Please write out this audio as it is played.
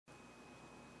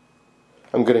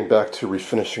I'm getting back to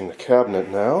refinishing the cabinet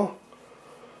now.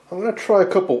 I'm going to try a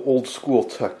couple old school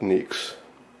techniques.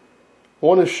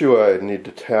 One issue I need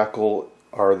to tackle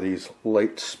are these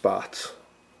light spots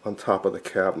on top of the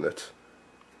cabinet.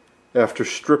 After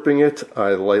stripping it,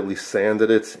 I lightly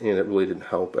sanded it and it really didn't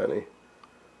help any.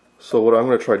 So what I'm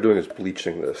going to try doing is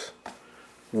bleaching this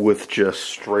with just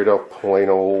straight up plain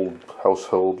old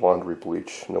household laundry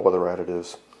bleach, no other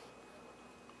additives.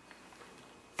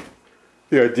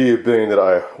 The idea being that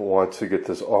I want to get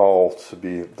this all to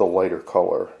be the lighter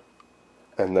color,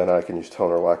 and then I can use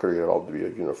toner lacquer to get it all to be a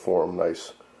uniform,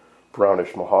 nice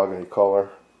brownish mahogany color.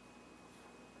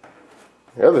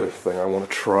 The other thing I want to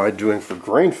try doing for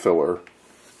grain filler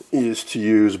is to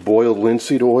use boiled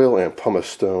linseed oil and pumice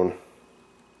stone.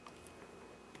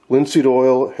 Linseed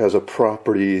oil has a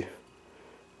property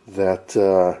that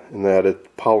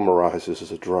it polymerizes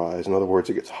as it dries. In other words,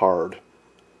 it gets hard.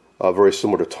 Very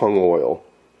similar to tung oil,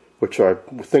 which I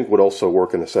think would also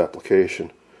work in this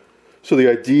application. So the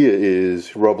idea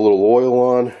is rub a little oil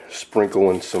on, sprinkle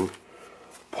in some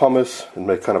pumice, and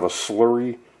make kind of a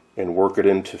slurry, and work it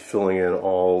into filling in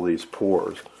all these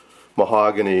pores.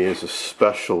 Mahogany is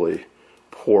especially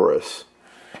porous.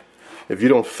 If you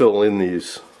don't fill in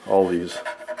all these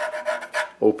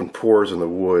open pores in the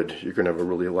wood, you're going to have a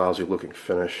really lousy looking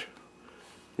finish.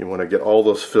 You want to get all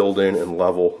those filled in and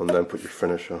level, and then put your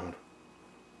finish on.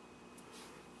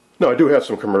 Now, I do have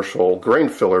some commercial grain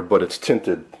filler, but it's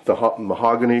tinted. The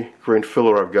mahogany grain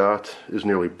filler I've got is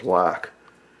nearly black,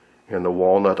 and the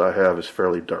walnut I have is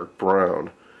fairly dark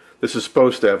brown. This is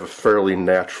supposed to have a fairly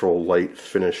natural light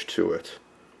finish to it.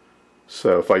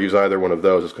 So if I use either one of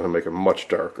those, it's going to make it much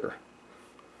darker.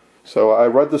 So I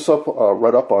read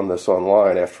up on this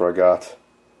online after I got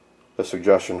a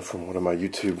suggestion from one of my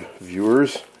YouTube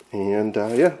viewers, and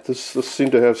yeah, this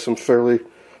seemed to have some fairly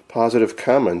positive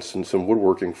comments in some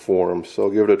woodworking forums, so I'll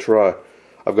give it a try.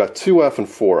 I've got 2F and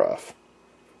 4F.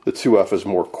 The 2F is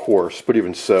more coarse, but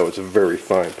even so, it's a very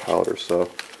fine powder, so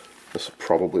this will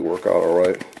probably work out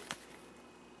alright.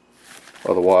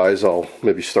 Otherwise, I'll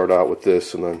maybe start out with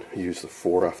this and then use the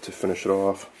 4F to finish it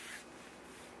off.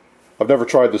 I've never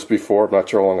tried this before. I'm not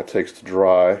sure how long it takes to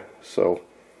dry, so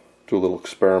do a little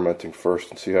experimenting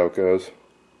first and see how it goes.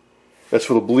 As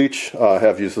for the bleach, I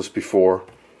have used this before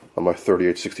on my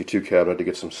 3862 cabinet to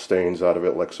get some stains out of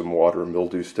it, like some water and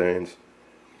mildew stains.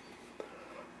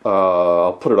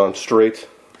 I'll put it on straight,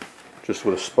 just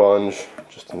with a sponge,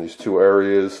 just in these two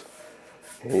areas,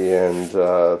 and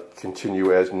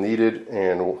continue as needed,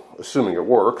 and assuming it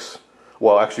works,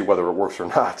 well, actually whether it works or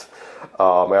not,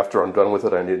 after I'm done with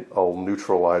it, I'll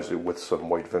neutralize it with some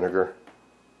white vinegar.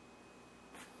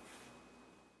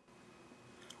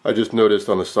 I just noticed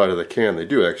on the side of the can they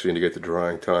do actually indicate the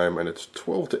drying time, and it's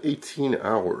 12 to 18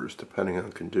 hours depending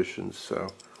on conditions, so I'm going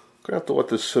to have to let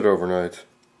this sit overnight.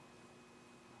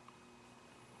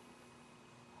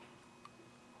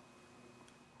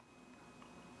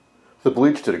 The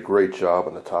bleach did a great job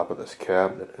on the top of this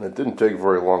cabinet, and it didn't take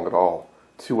very long at all.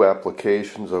 2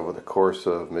 applications over the course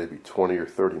of maybe 20 or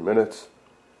 30 minutes.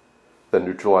 Then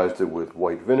neutralized it with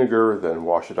white vinegar, then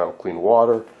wash it out with clean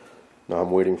water. Now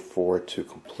I'm waiting for it to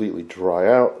completely dry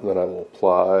out, and then I will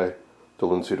apply the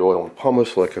linseed oil and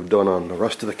pumice like I've done on the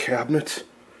rest of the cabinet.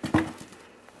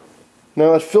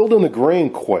 Now it filled in the grain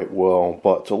quite well,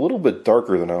 but it's a little bit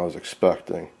darker than I was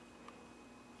expecting.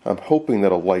 I'm hoping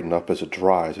that'll lighten up as it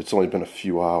dries. It's only been a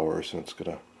few hours, and it's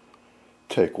going to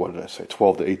take, what did I say,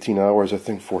 12 to 18 hours, I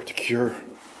think, for it to cure.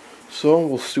 So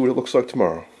we'll see what it looks like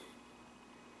tomorrow.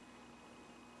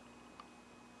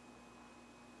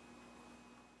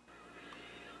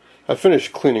 I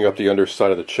finished cleaning up the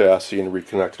underside of the chassis and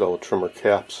reconnected all the trimmer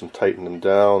caps and tightened them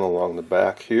down along the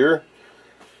back here.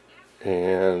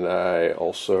 And I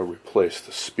also replaced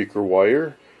the speaker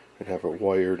wire and have it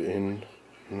wired in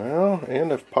now,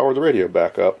 and I've powered the radio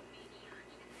back up.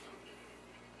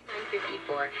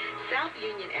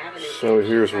 So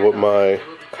here's what my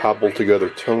cobbled together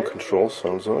tone control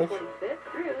sounds like.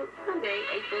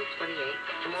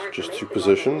 Just 2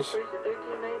 positions.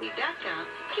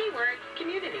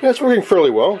 Yeah, it's working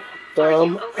fairly well.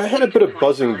 I had a bit of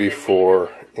buzzing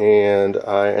before, and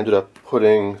I ended up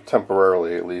putting,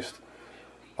 temporarily at least,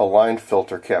 a line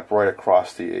filter cap right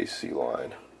across the AC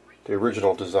line. The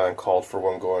original design called for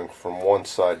one going from one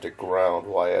side to ground,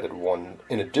 while I added one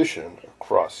in addition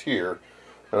across here.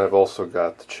 And I've also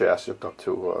got the chassis hooked up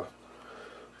to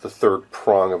the third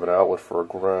prong of an outlet for a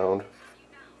ground.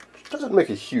 Which doesn't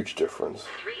make a huge difference.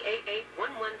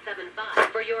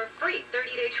 388-1175 for your free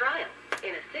 30-day trial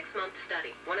in a 6-month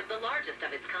study, one of the largest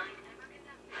of its kind.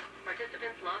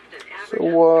 Participants lost an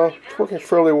average So, it's working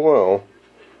fairly well.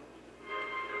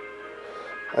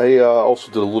 I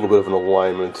also did a little bit of an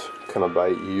alignment, kind of by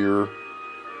ear.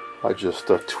 I just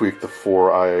tweaked the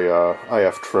 4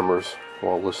 IF trimmers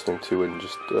while listening to it and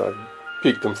just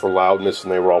peaked them for loudness,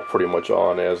 and they were all pretty much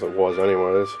on as it was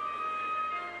anyways.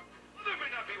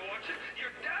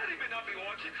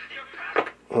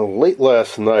 Late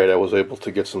last night I was able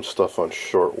to get some stuff on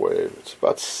shortwave. It's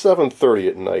about 7:30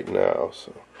 at night now,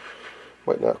 so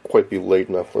might not quite be late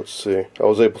enough. Let's see. I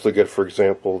was able to get, for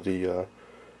example, the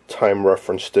time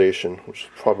reference station, which is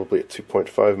probably at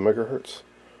 2.5 megahertz.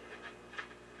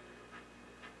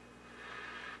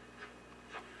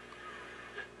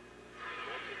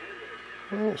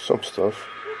 Some stuff.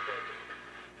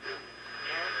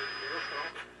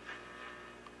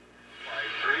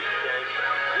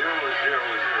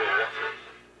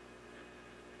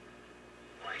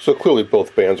 So clearly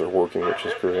both bands are working, which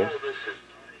is great.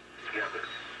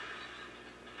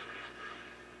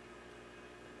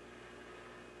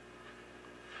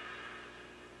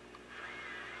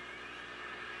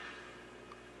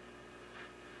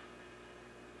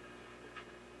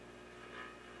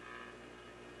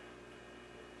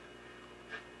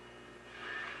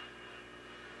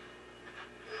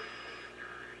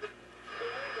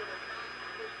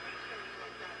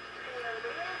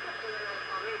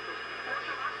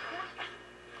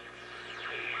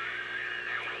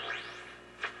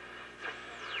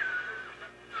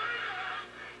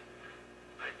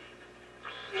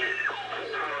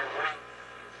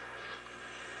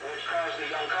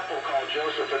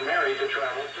 Joseph and Mary to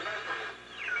travel to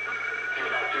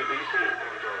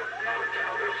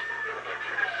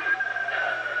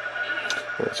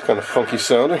It's kind of funky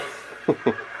sounding.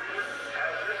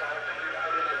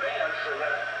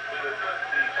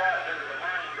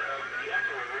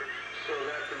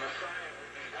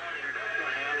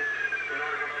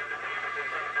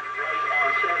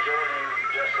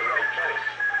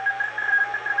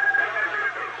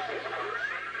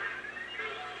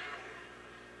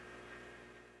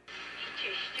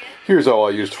 Here's all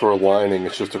I used for aligning.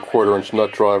 It's just a 1/4-inch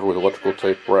nut driver with electrical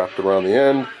tape wrapped around the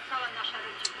end.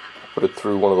 Put it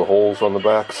through one of the holes on the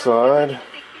back side.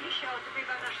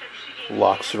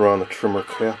 Locks around the trimmer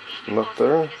cap nut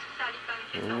there.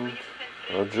 And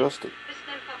adjust it.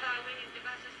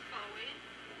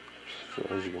 So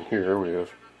as you can hear, we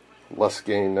have less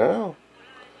gain now.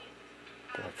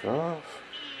 Back off.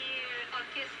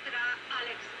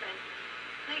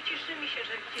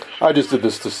 I just did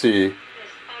this to see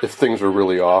if things are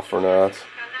really off or not.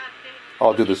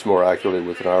 I'll do this more accurately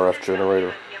with an RF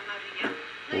generator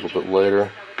a little bit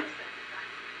later.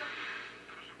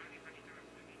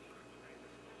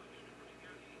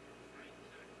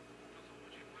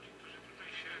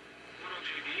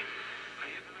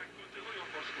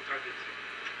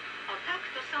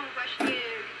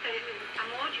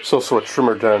 There's also a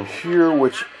trimmer down here,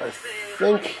 which I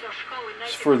think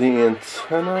is for the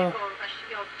antenna.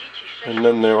 And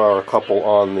then there are a couple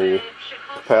on the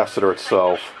capacitor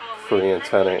itself for the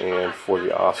antenna and for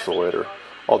the oscillator.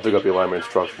 I'll dig up the alignment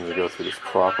instructions and go through this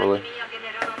properly.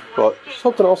 But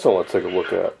something else I want to take a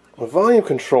look at. The volume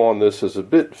control on this is a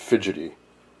bit fidgety.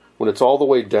 When it's all the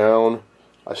way down,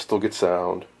 I still get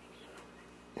sound.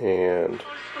 And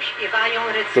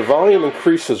the volume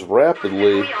increases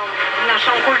rapidly,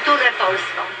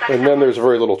 and then there's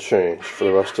very little change for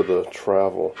the rest of the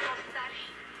travel.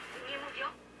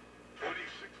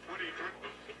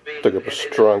 Dig up a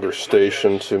stronger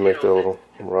station to make that a little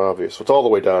more obvious. So it's all the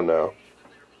way down now.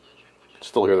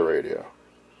 Still hear the radio.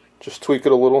 Just tweak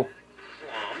it a little.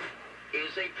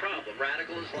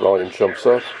 Volume jumps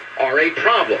up. Are a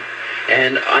problem.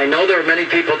 And I know there are many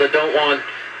people that don't want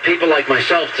people like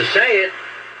myself to say it.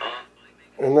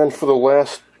 And then for the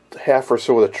last half or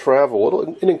so of the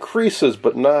travel, it increases,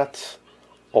 but not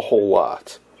a whole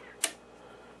lot.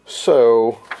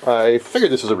 So I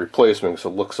figured this is a replacement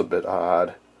because it looks a bit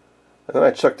odd. And then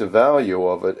I checked the value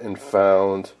of it and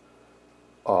found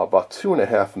about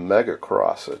 2.5 meg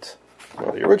across it.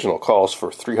 Now, the original calls for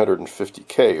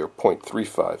 350K or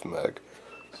 0.35 meg.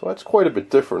 So that's quite a bit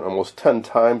different, almost 10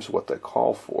 times what they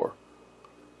call for.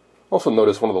 Also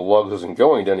notice one of the lugs isn't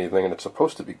going to anything and it's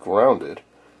supposed to be grounded.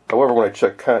 However, when I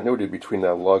check continuity between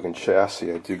that lug and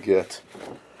chassis, I do get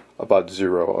about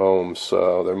 0 ohms.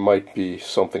 So there might be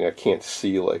something I can't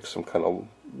see, like some kind of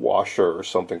washer or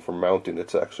something for mounting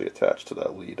that's actually attached to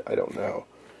that lead. I don't know.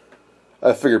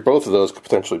 I figured both of those could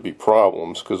potentially be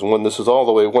problems, because when this is all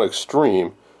the way one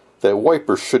extreme, that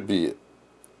wiper should be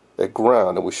at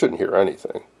ground and we shouldn't hear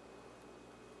anything.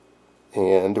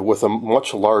 And with a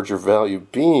much larger value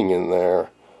being in there,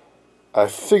 I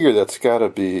figure that's got to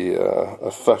be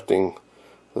affecting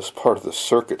this part of the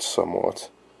circuit somewhat.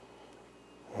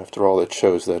 After all, they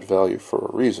chose that value for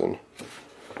a reason.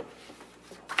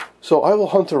 So I will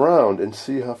hunt around and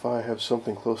see if I have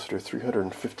something closer to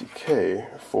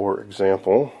 350K, for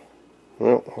example.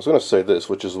 Well, I was going to say this,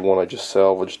 which is the one I just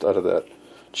salvaged out of that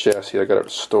chassis I got out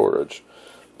of storage.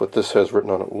 But this has written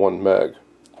on it 1 meg,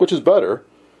 which is better.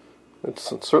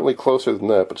 It's certainly closer than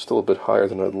that, but still a bit higher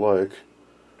than I'd like.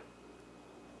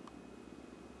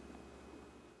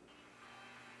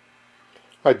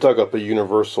 I dug up a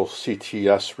universal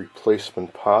CTS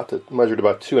replacement pot. It measured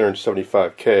about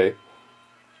 275K.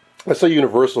 I say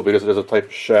universal because it is a type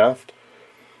of shaft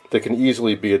that can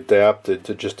easily be adapted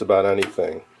to just about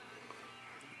anything.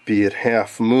 Be it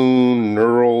half moon,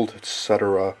 knurled,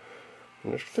 etc.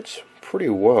 And it fits pretty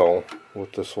well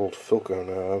with this old Philco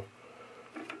knob.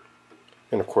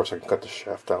 And of course I can cut the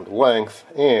shaft down to length,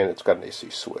 and it's got an AC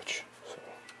switch.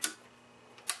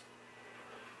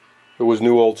 It was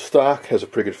new old stock, has a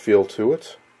pretty good feel to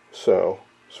it. So,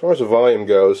 as far as the volume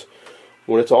goes,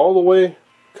 when it's all the way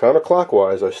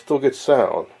counterclockwise, I still get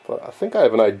sound. But I think I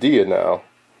have an idea now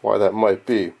why that might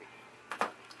be.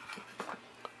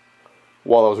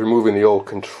 While I was removing the old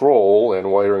control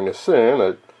and wiring this in,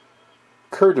 it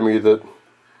occurred to me that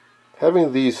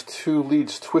having these two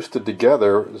leads twisted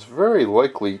together is very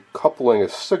likely coupling a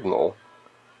signal.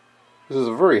 This is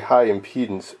a very high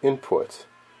impedance input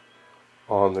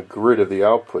on the grid of the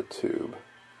output tube.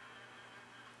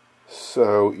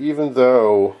 So even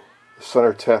though the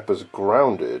center tap is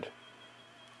grounded,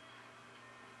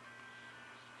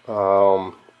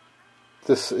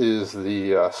 this is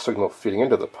the signal feeding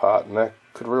into the pot, and that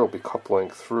could really be coupling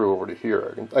through over to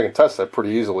here. I can test that pretty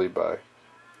easily by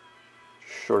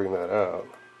shorting that out.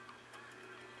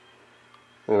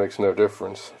 And it makes no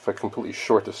difference if I completely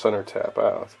short the center tap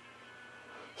out.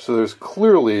 So there's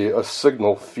clearly a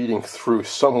signal feeding through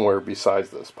somewhere besides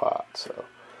this pot. So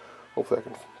hopefully I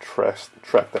can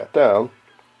track that down.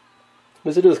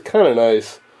 Because it is kind of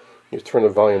nice, you turn the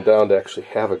volume down to actually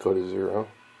have it go to 0.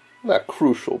 Not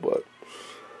crucial, but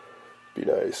be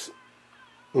nice.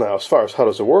 Now, as far as how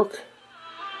does it work,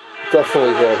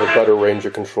 definitely have a better range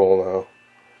of control now.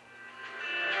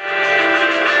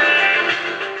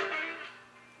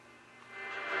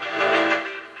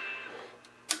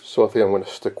 So I think I'm going to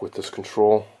stick with this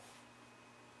control.